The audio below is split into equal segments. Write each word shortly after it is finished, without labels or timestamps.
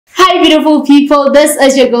Hi beautiful people, this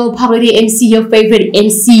is your girl Pablo MC, your favorite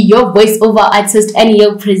MC, your voiceover artist and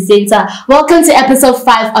your presenter. Welcome to episode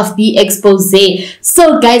 5 of the EXPOSEe.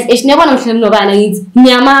 So guys, hey,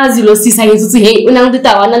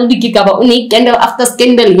 after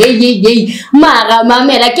scandal, Mara,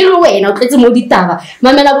 Mamela,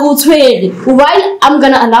 while I'm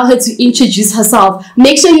gonna allow her to introduce herself,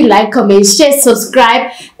 make sure you like, comment, share,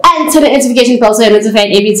 subscribe, and turn the notification bell so you're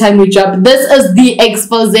notified every time we drop. This is the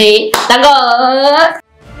EXPOSEe.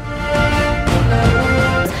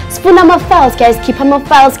 Spoon on my files, guys. Keep on my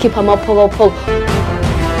files, keep on my pull.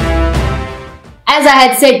 As I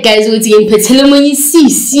had said, guys, we're doing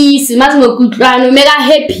PEDROW&MORE, mega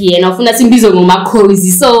happy and often that's in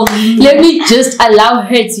MACOZY. So let me just allow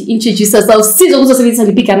her to introduce herself.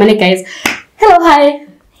 Guys. Hello, hi.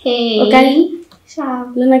 Hey. Okay.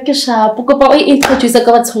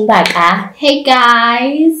 Hey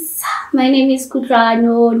guys, my name is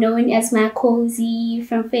KUTLWANO, known as MACOZY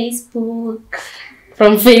from Facebook.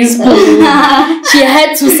 From Facebook. She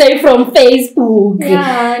had to say from Facebook.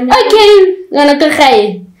 Yeah. No.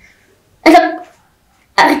 Okay.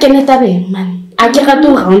 I cannot man. I can't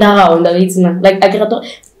do round like I cannot.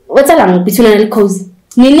 What's along between cozy?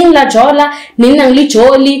 Nining la jola, ninang li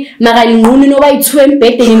jolly, Maranuni no way to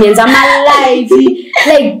embedding means I'm alive.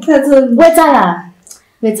 Like,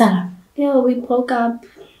 what's Yeah, we broke up.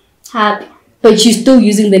 Happy. But she's still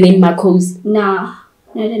using the name MACOZY. Nah,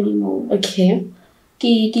 not anymore. Okay.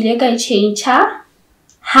 I change her.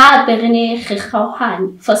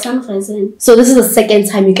 For some reason. So this is the second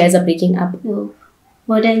time you guys are breaking up? No.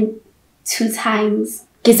 More than 2 times.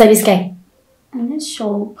 This guy? I'm not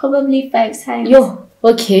sure. Probably 5 times. Yo.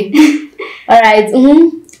 Okay. Alright.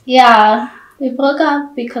 Yeah. We broke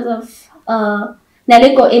up because of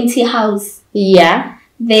Naleko empty house. Yeah.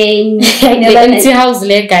 Then the empty house,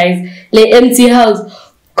 guys. The empty house.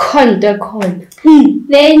 Con.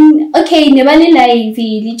 Then okay, never live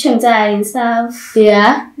and stuff.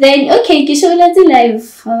 Yeah. Then okay, Kisho let's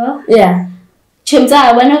live. Yeah.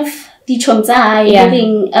 Chomza, one of the Chomza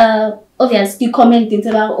having obviously commenting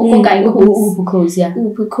about because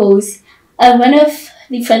one of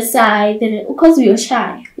the first side because we were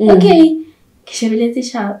shy. Okay.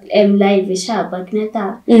 Live sharp, but not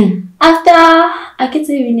after I can't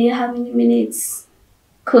even know how many minutes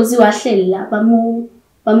because you are shell,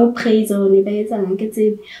 bamu praise on the bed and get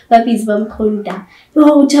it, babies bam conda.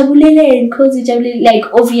 Oh, Jabulele and cozy Jabulele, like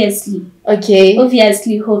obviously. Okay.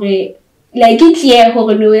 Obviously, hore. Like it clear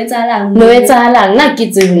hore no it's alang. No it's alang, not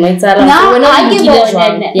get to no it's alang. No, I give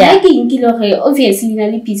one. Yeah. Like in kilo obviously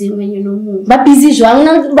nali busy when you know more. But busy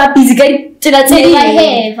Joang, but busy guy. I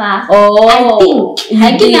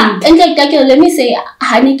think and like let me say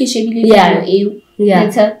honey kishabili.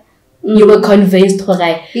 Yeah. You were convinced,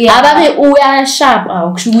 right? Yeah. We are sharp.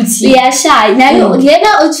 We are shy. Now,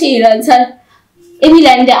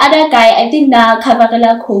 Emily the other guy, I think now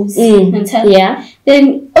Kavarela calls. Yeah.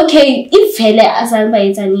 Then okay, if fella as I'm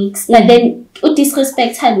by but then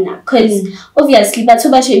disrespect her now, because obviously, but so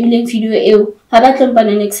much Emily video you have a clump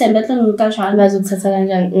and next time, but like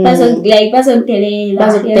that's the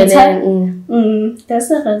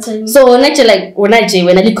reason. So naturally, like when I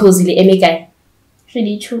cozy the guy.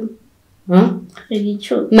 Really true. Really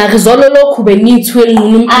true. Marizolo lo kubeni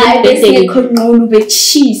twin I could know with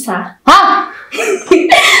cheesa. Ha!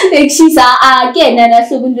 Cheesa again, and I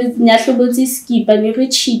should skip and every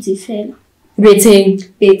cheaty fell. Betting.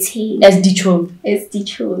 As the throne.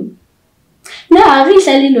 No, I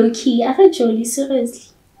really low key. I heard Jolie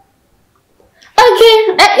seriously.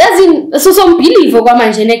 Okay, as in, so some believe or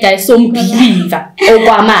guys, some believe or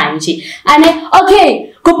and okay.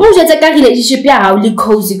 Relationship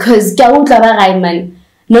cozy because man.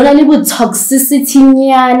 Not only with toxicity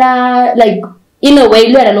like in a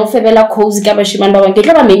way cozy mention cozy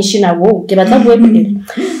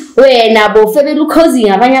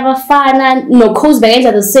no cozy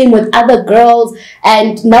are the same with other girls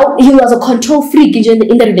and now he was a control freak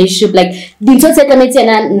in the relationship like not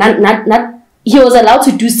he was allowed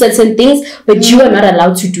to do certain things but you were not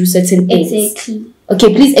allowed to do certain things. Exactly.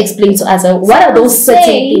 Okay, please explain to us what are those certain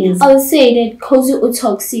things? I would say that cozy or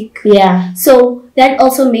toxic. Yeah. So that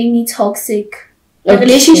also made me toxic. The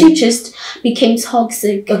relationship just became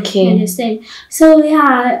toxic. Okay. You understand? So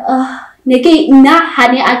yeah, neke na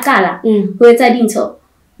hani akala. Weta dinto.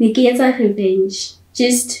 Neke yeta revenge.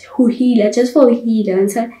 Just for healer.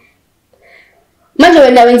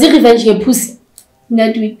 Imagine when revenge get pussy.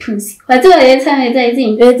 Not with pussy. What do I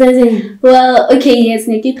think? Well, okay, yes,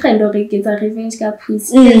 Nikki trend or get a revenge got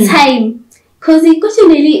pussy. The time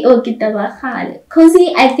KUTLWANO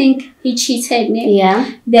KUTLWANO, I think he cheated. Yeah.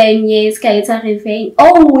 Then yes, kaita revenge.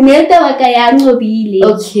 Oh,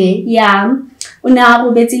 okay. Yeah. And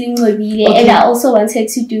I also wanted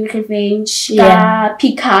to do revenge. Yeah.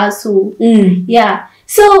 Picasso. Yeah.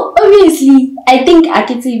 So obviously, I think I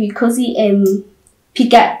could say because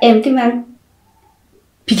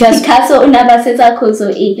Picasso unabaseta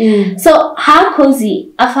kozo So how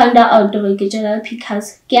KUTLWANO I found out the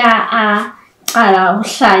Picasso. Okay,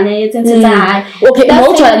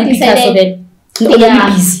 no Picasso then. No,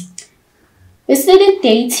 busy. We started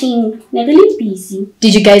dating. Not really busy.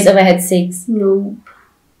 Did you guys ever had sex? No.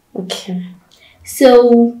 Okay.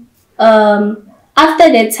 So after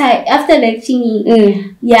that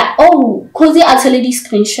thingy, yeah. Oh, KUTLWANO actually this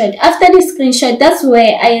screenshot. After the screenshot, that's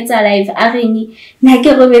where I enter live. Areni, and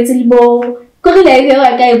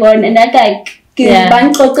that like.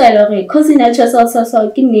 KUTLWANO natural so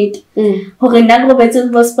kinnet. Hore na go betsa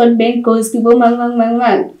bo spot bank goes to bo mang.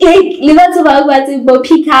 Le batho ba batse bo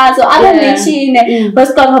Picasso aba machine bo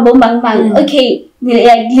stop bo mang. Okay,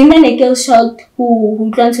 like limane ke shocked who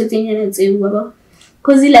trying to think tseo baba.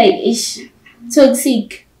 KUTLWANO like ish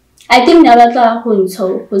toxic. I think na batla go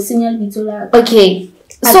ntsho go senya bitso la. Okay.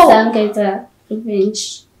 So get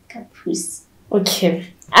revenge caprice. Okay.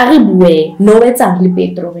 Ari bue no etsa le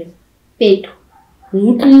Pedro we. Pedro.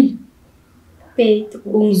 Pedro.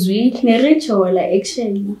 Uzwi nerechola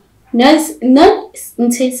actually. Not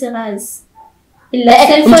serious.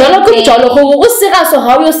 Njalo ke jalo go o serious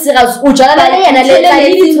how you serious o jala la yena le tsa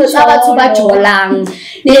ditho tsa batho ba jolang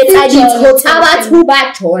le tsa ditho tsa batho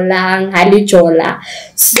ba jolang ha le jola.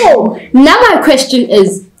 So now my question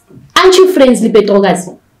is, aren't you friends with Pedro guys?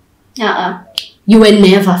 You were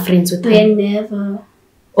never friends with him. We were never.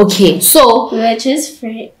 Okay, so we were just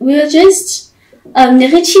friends. We were just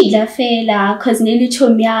nerichila fela cause neli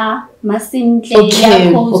chomya masintle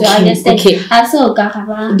ya cause you understand. Aso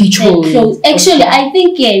garaba close. Actually, I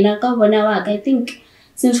think na ka bona wa I think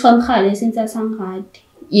since from khale since asangad.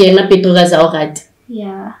 Yena Pedro guys a rat.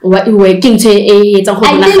 Yeah. Working to etsa go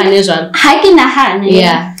bona gane jwang. Ha ke nahana.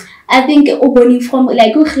 Yeah. I think uboni from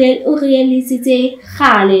like u realisite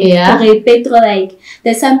khale for Pedro like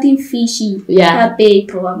there's something fishy. Yeah.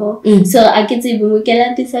 Pedro so I get to be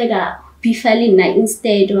kela decide be falling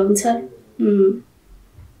instead of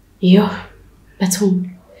yo batho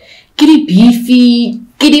ke beefy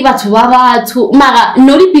ke di batho ba batho mara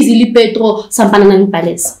no di busy le Pedro sampana na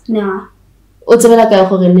Palace. No. O tsebela ka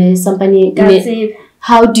gore ne sampane ne.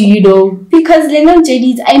 How do you know? Because le no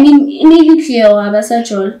JD I mean ne clear ba sa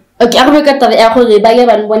jol. Okay, a go ka taba ya gore ba ke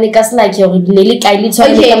ba bone ka sela ke gore ne le kaile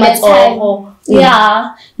tshwane ka matsogo.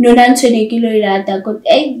 Yeah, no nan tshene ke lo ilata go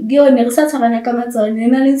yo ne re sa tshwana ka matsogo ne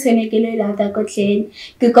na le tshene ke lo ilata go tleng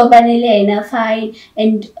ke kopane le ena fine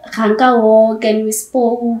and ranka walk and we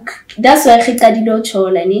spoke. That's why re qadile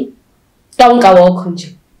chola ne ka nka walk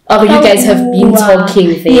nje. Or you guys have been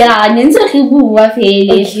talking there? Yeah, nenze re bua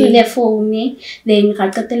fele through the phone then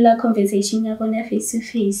ra qetella conversation ya rona face to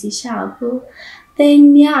face sharp.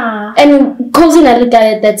 Then yeah, and cousin a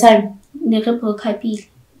guy at that time ne re broke up.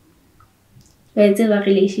 Where's the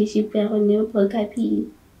relationship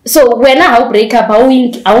so when I break up, I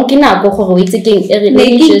won't go for taking a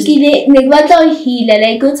relationship.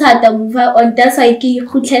 Like go to move on that side,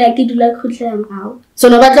 so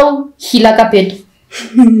no battle hila kapet.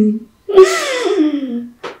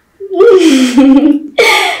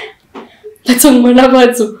 That's on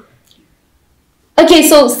okay,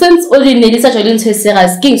 so since already such a little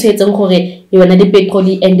serious, king said you wanna the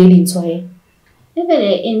petrol and the lint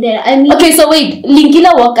in there. I mean, okay, so wait,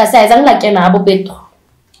 Linkila work aside, I'm like an abo petro.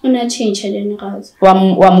 Una change in house.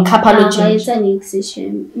 Wam kapalo change. It's an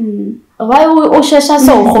exception. Why we Oshasha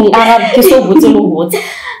so hung Arab so good?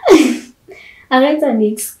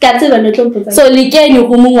 So Liken you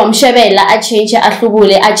whom Shavella, I change a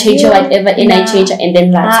flubule, I change whatever and I change and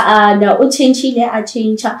then last. No, change it, I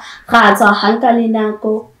change her. Rats or Hankalina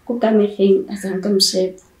go cook anything as a come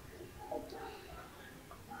shape.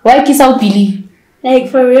 Why kiss out Billy? Like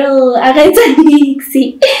for real, I read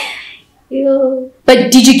the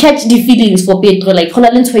but did you catch the feelings for Pedro? Like,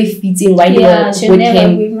 Honal's wife feeding while you were with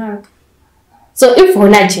him. So, if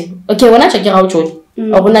Honache, okay, when I check your out, or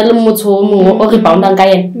Honalum or rebound on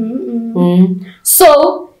Gayan.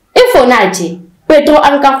 So, if Honache, Pedro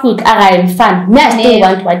and Kahut are fun, may I still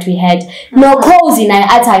want what we had. No KUTLWANO in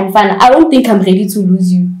a time fun. I don't think I'm ready to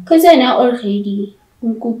lose you. Because I know already,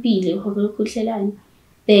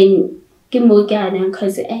 then. Ke mo ke ana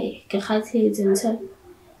cause ke kgathetse ntse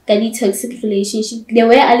ka di-toxic relationship. The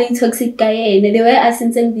way a le toxic ka yena, the way a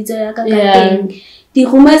sentseng bitso ya ka teng.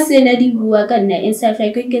 Di-rumors tsena di bua ka nna and stuff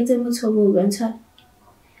like, o nkentse motho o mo bontsha.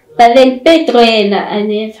 But then Pedro yena, I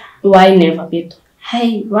never. Why never, Pedro?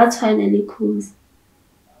 Hey, wa tshwana le Cozy.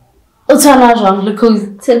 O tshwana jwang le Cozy?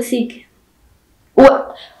 Toxic. I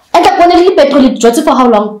got one little Pedro le jotse for how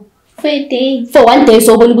long? For a day. For 1 day,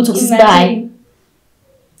 so when you toxic die.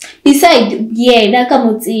 Besides, yena ka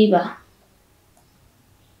mo tseba.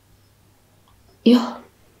 Yo.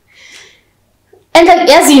 And like,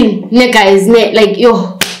 as in, guys, like,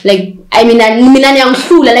 yo, like, I mean,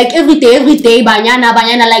 like every day, banyana,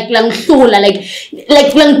 like,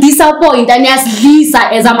 disappoint, and as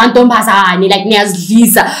Lisa as a mantombazani, like, as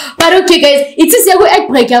Lisa. But okay, guys, it is a good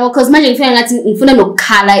break, because my friend no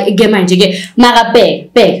color again, mara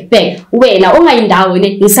beg. Wait, now, in down,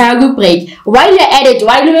 it's a good break. Why you edit,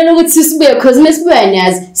 why you know what's this way, because Miss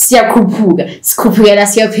Berners, Sia Kupuga,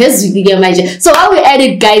 that's your face, so how we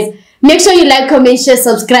edit, guys. Make sure you like, comment, share,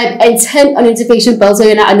 subscribe, and turn on notification bell so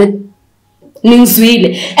you're not on the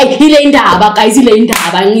Ningzwile. Hey, Hilenda, guys, Hilenda.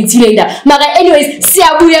 Mara, anyways, see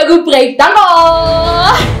ya, we are good break.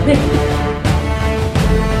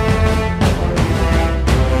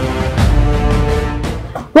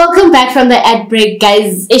 Welcome back from the ad break,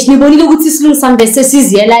 guys. Like,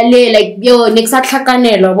 yo, next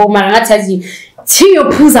atlakanelo, bo mara ngathi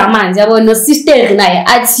Tiyo phuza amanzi yabona sister naye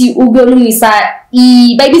athi ukuyolungisa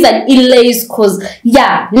bayibiza ilace cause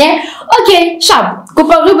yeah ne okay sharp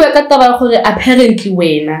kuba ribe ka taba gore apparently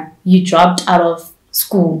wena you dropped out of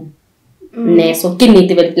school ne so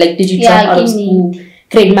like did you drop out of school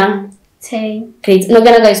grade ma 10 grade no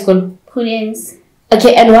gonna go school Prudence.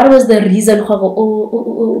 Okay, and what was the reason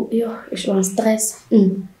yo she was stress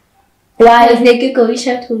why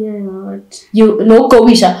you no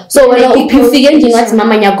Kowisha. So when you figure you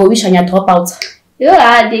mama nya Kowisha nya drop out. Yo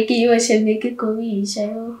you should make it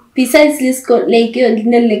Kowisha. Besides this like you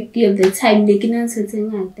like the time they can answer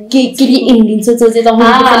thing English so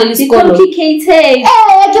complicated.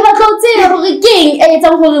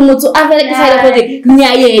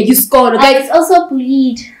 You score. Guys also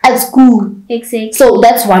bullied at school. Exactly. So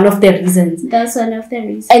that's one of the reasons. That's one of the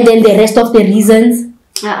reasons. And then the rest of the reasons.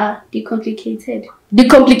 Decomplicated.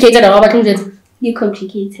 Decomplicated.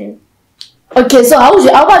 Okay, so how was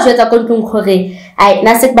your conclusion? I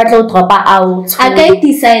nasek battle drop out. I can't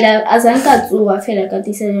decide as I got to I feel like I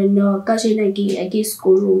decided no, because I get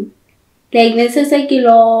school. Like necessary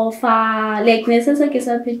law fa like necessary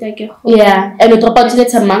something yeah, and drop out to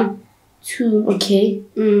the man. 2. Okay.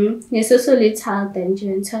 Necessarily hard and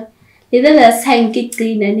gentle. Either last time get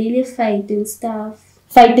clean and nearly fight and stuff.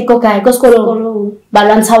 Fight the coca, because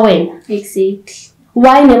balance when. Exactly.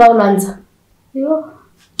 Why never balance? Yo.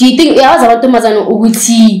 Do you think I was about to Mazano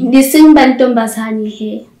Uguti? The same Bantombazani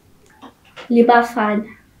here. Liba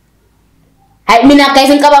fan. I mean, I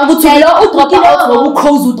can't come out to drop out who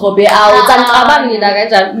drop it out and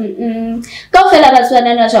Kafela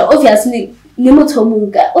obviously,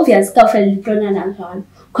 Limotomunga, obvious Kafel Pronan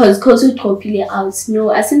because Kozu drop out.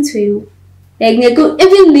 No, I sent to you. Like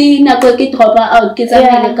even the Nakoki drop out, kids are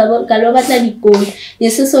Galova gold.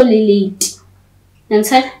 This is so late. And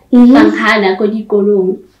said, Hana Kodi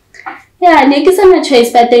Golong. Yeah, Nick some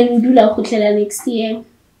choice, but then do la Hutela next year.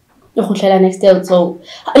 The hotel next year, so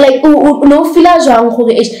like no fila Jean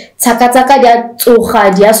Takataka dia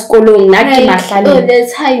Toha dia Skolong, Naki Mashan. Oh,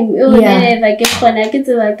 there's time. Oh, never I get one. I get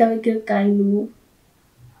to like a guy.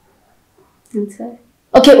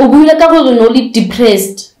 Okay, Ubulaka only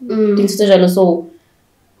depressed. So,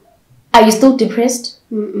 are you still depressed?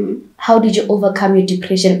 How did you overcome your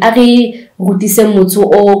depression? Ari Rutisemutu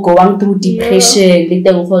or going through depression.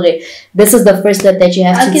 This is the first step that you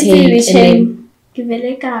have to take.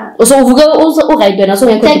 So we go also right then. So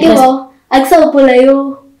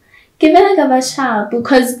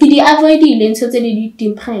because did you avoid it so that you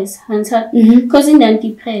depressed? Because in that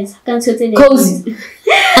depressed, can't certainly Cozy.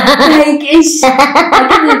 Like ish.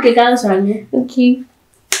 I can girls run. Okay.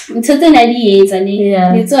 Certain ideas and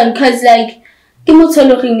it's on because like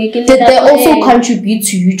did they also contribute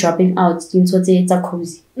to you dropping out? So it's a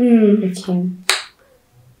Cozy. Okay.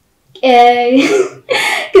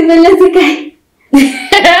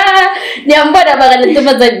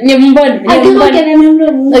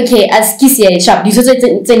 Okay, as Kissy sharp, you say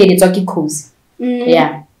it's okay Cozy.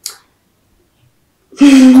 Yeah.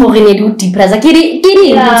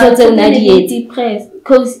 Depressed.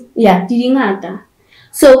 Cause yeah, didn't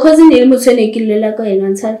so cousin name was okay.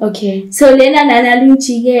 So Lena Nana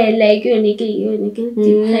Lunchige like you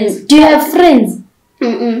do you have friends?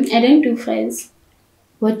 I don't do friends.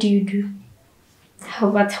 What do you do? How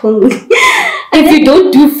about home? If you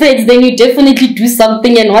don't do friends, then you definitely do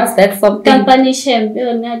something. And what's that something? Company shame.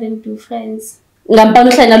 I don't do friends.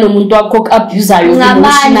 Ngampani hlala lo muntu wakho abusayo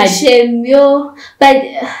emotionally. Shame yo. But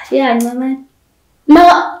yeah,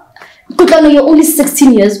 mama. KUTLWANO, you're only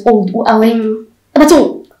 16 years old. But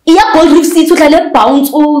so, yeah, gold roof seats uhlale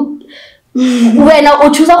bounce when I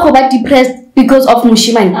choose to be depressed because of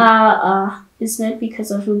mushimani. It's not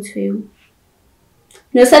because of you.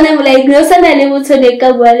 No sana like no sana level to the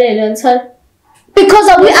kabwalelo until because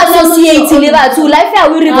we associate to life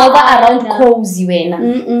we revolve around cozy wena.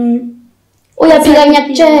 Uyaphila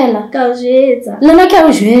ngiyakutshela. Kawujwetsa. Lena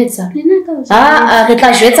kawujwetsa. Re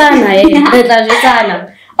tla jwetsana re tla jwetsana.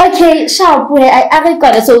 Okay, sharp we I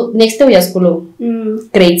record so next year you're school.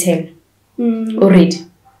 Grade 10. Already.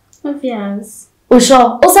 Obvious.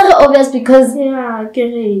 Sure. Also obvious because yeah, get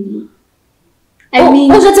ready. I mean,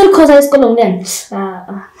 what's that cause I school then?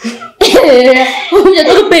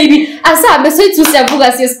 Little baby. Asa me so to say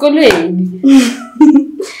buga si school like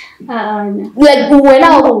when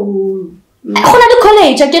I the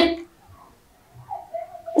college I get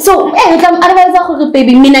so otherwise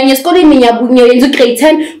baby mina ngesikole ngiyenza grade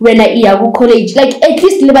 10 when I iya ku college like at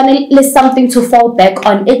least there's something to fall back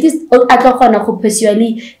on at least I can khona go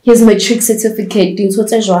pursue his matric certificate into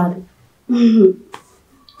tse jwalo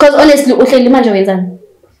because honestly uhleli manje wenzani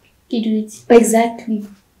exactly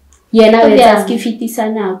yena wenzani skifitisa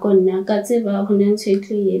nako nna ka tseba hona ntse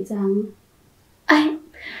etlo yetsang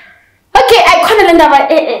okay I khona le ndaba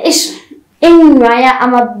in Raya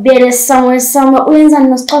amabele somewhere wenzani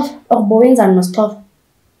nosixhofa okubo wenzani nosixhofa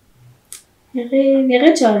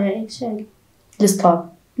Nere jola actually lesixhofa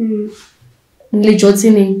le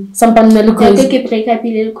jotsini sampani le cozy ke break up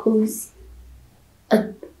ile cozy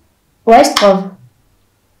why isixhofa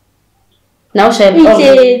now she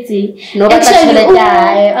no but toilet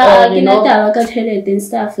and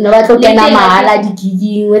stuff no ba tlokena mahala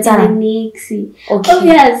digiging wetsana mix okay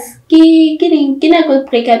yes ke na go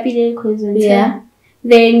break up ile cause yeah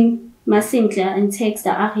then Masintle and text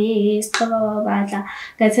sixhoba batla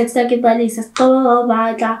ka texta ke balisa sixhoba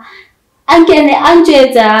batla angene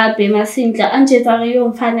anjetsa be Masintle anjetsa re yo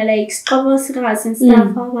mfana like sixhoba serious and stuff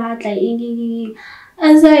batla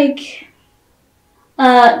I was like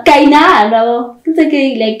kainalo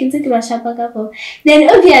like then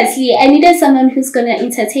obviously I needed someone who's gonna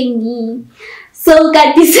entertain me so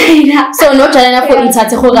got decided so no jana for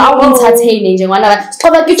entertaining njengwana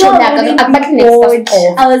sixhoba ke chomi akabathi next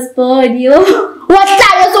I was bored yo what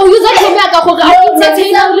time so you chomi akagora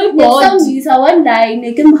entertaining one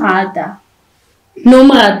day ke mrata no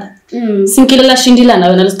mrata sinkilela shindilana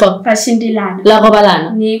wena lesixhoba fashindilana la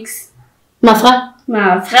robalana next mafra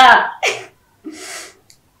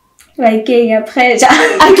like après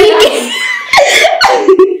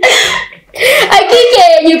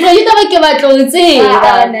you probably don't ke batlotse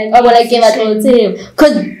like ke batlotse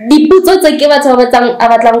cuz diputso tse ke batho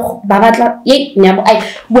ba batla ye nyabo ai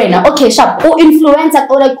wena okay sharp o influencer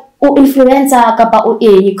or like o influencer kapa o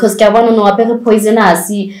cuz ke bona no apere poisonous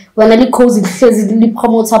wena le cozy hlezi le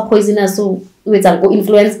promoter poisonous so wetsa go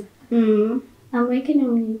influence I'm working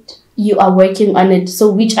on it. You are working on it. So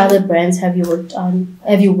which other brands have you worked on?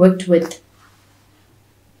 Have you worked with?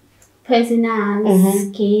 Poisonous,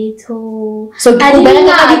 Keto. So actually,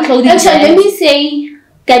 let me say,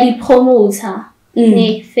 Gadi promoter.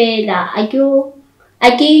 Ne fela. I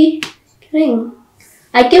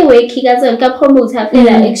get working as a promoter.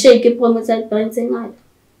 Fela actually get promoter brands and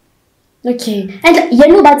okay. And you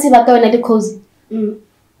know bati baka wena the cozy.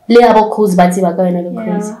 Le abo cozy bati baka wena the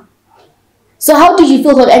cozy. So how did you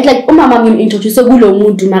feel and like umama introduce kulo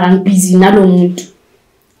muntu mara busy nalo muntu?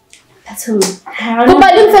 That's all. Kuba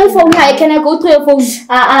phone hi can I go through your phone?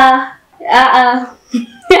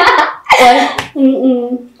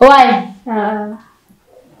 Why?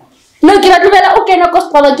 No ke batla okay no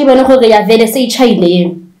cost problem ke bone gore ya vele se chaile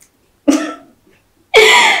yena.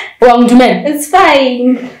 Wa ngdumela? It's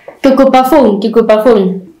fine. Ke kopa phone.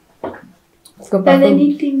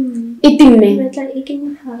 Eating me.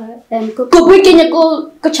 Kopo ikenya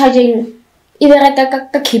ko charging. E bereka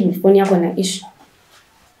ka cable phone ya bona ish.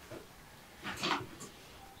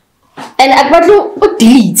 And akbatlo o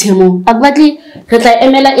delete mo. Akbatli re tla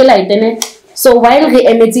emela e light ne. So while re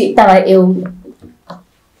emetse taba eo.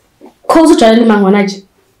 Khozo jana le mangwana je.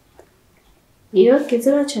 Yo ke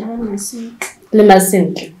tsela tshela masentle. Le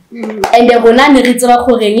masentle. And the rona ne re tseba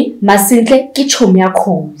goreng Masintle ke chomi ya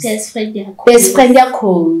Cozy. Best friend ya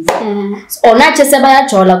Cozy. Ona tse se ba ya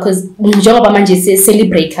jola cuz njengoba manje se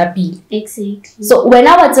celebrate happy. Exactly. So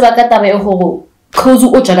wena wa tseba ka taba e go Cozy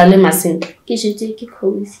o jola le Masintle. Ke jetse ke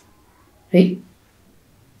Cozy. Hey.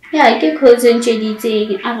 Yeah, ke Cozy ntse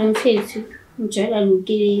ditse a re mfethu. So.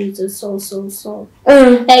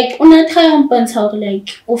 Like, una try on how like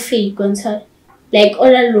or fake on like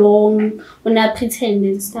all along, una pretend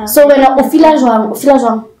and stuff. So when I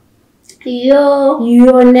feel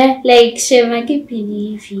Yo, ne? Like, Shema can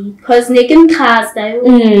believe because they can trust that.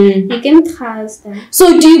 They can trust that.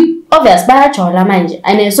 So do you obvious by chola manje?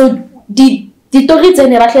 And so the stories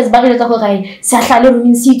and the battles barriers of Horai, Sahlalo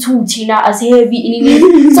means C2 China as heavy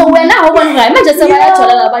in. So when I want to just about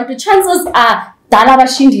chola, the chances are Dalaba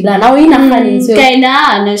Shindila now in a funny so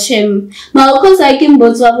Kaina, Shem. Malcos I can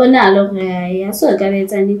both of an aloe. So I got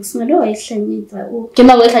it and it's not always sending it. Came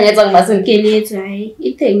out with a young wasn't Kelly.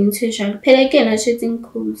 It takes social pelican shooting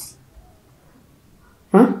cruise.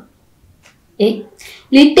 Huh? Eh?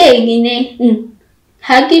 Little in a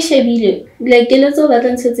Haki Shabilo, like a little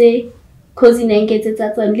button today, cozy and get it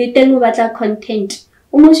at one little better content.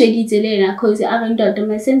 Almost ready to learn a cozy around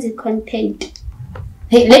my sense of content.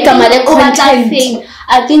 Hey, like a mother content.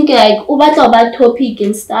 I think like about topic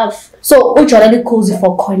and stuff. So which are the cozy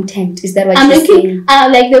for content? Is that what I'm you're looking saying?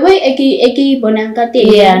 Like the way Eki Bonanka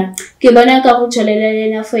yeah.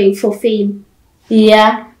 Kibonanka for fame.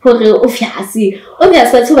 Yeah. Obviously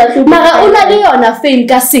what Mara only on a fame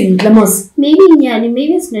casting lamos. Maybe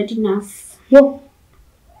it's not enough. No.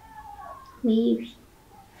 Maybe.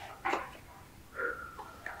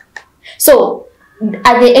 So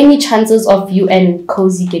are there any chances of you and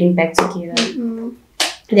Cozy getting back together?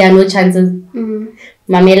 There are no chances.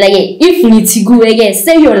 Mamela, if Nitigu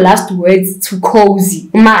say your last words to Cozy,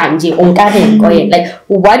 manje on like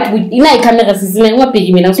what would in a camera system what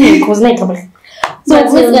big mean so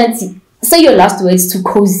say your last words to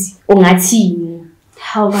Cozy on a team.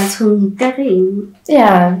 How about whom?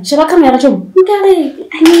 Yeah, shall I come here?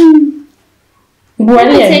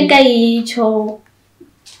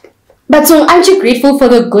 But so aren't you grateful for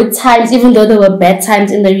the good times even though there were bad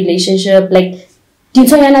times in the relationship? Like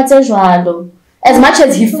as much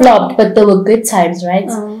as he flopped, but there were good times, right?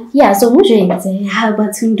 Yeah, so how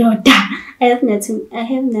about daughter? I have nothing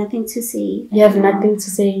to say. You have nothing to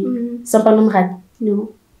say?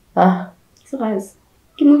 No. So guys,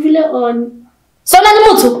 can we move on? So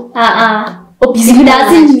busy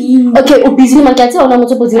doesn't mean okay, busy man can say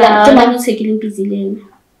busy busy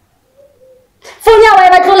phone ya wa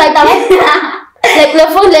like that. Like the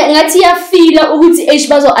phone like ngathi yafila ukuthi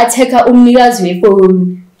bazo attacker umnikazi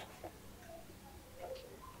wephone.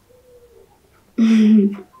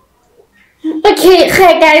 Okay,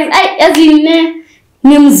 hey guys, as you know,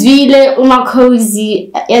 nimzwile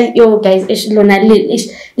MACOZY yo guys lona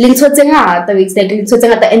lingithothe ngata exactly lingithothe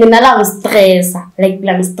ngata and nala stressa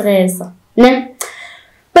ne.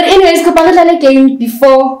 But anyways, go back to the game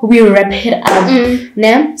before we wrap it up.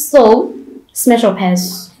 Ne? So smash or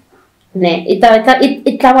pass. Ne, it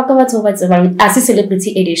as a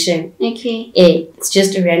celebrity edition. Okay. It's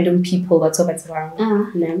just random people what's over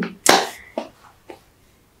ne.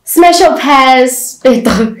 Smash or pass.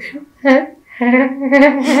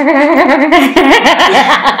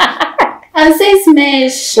 I'll say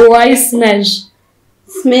smash. Why smash?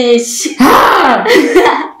 Smash.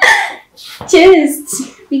 Just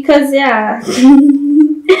because yeah.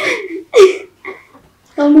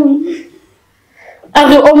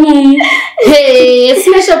 Hey,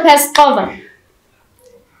 smash or pass over.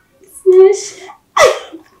 Smash.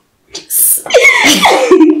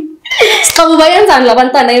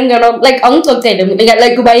 Like uncle tell them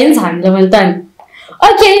like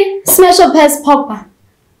okay, smash or pass Pogba.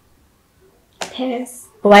 Pass.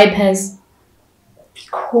 Why pass?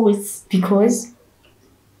 Because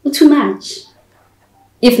too much.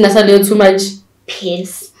 If necessarily too much.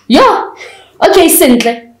 Pass. Yeah. Okay,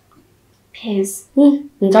 simple. Pass.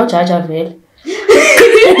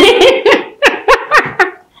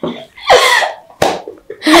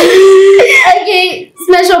 Okay,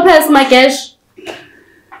 smash or pass Makesh?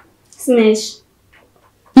 Smash.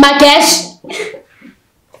 Makesh?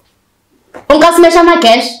 Unka smash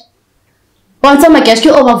Makesh? Once Makesh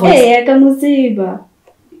you over voice. Hey, akamusiba.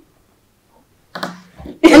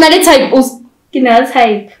 Another type. Kina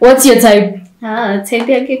type. What's your type? Type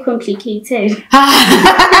yake complicated.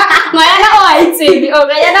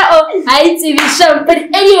 But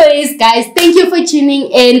anyways, guys, thank you for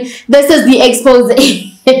tuning in. This is the expose.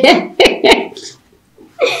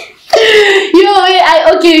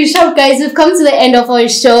 Okay, sure guys, we've come to the end of our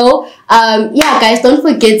show. Yeah guys, don't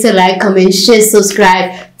forget to like, comment, share,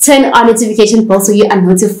 subscribe, turn on notification bell so you are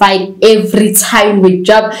notified every time we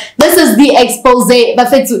drop. This is the expose,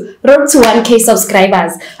 Bafetu, road to 1K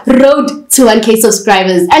subscribers. Road to 1K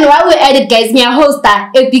subscribers. And while we're at it, guys, me a host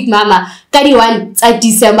Big Mama Kariwan at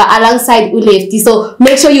December alongside Ulefti. So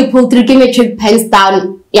make sure you pull through, give me a trip pants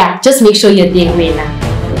down. Yeah, just make sure you're there,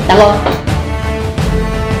 winner.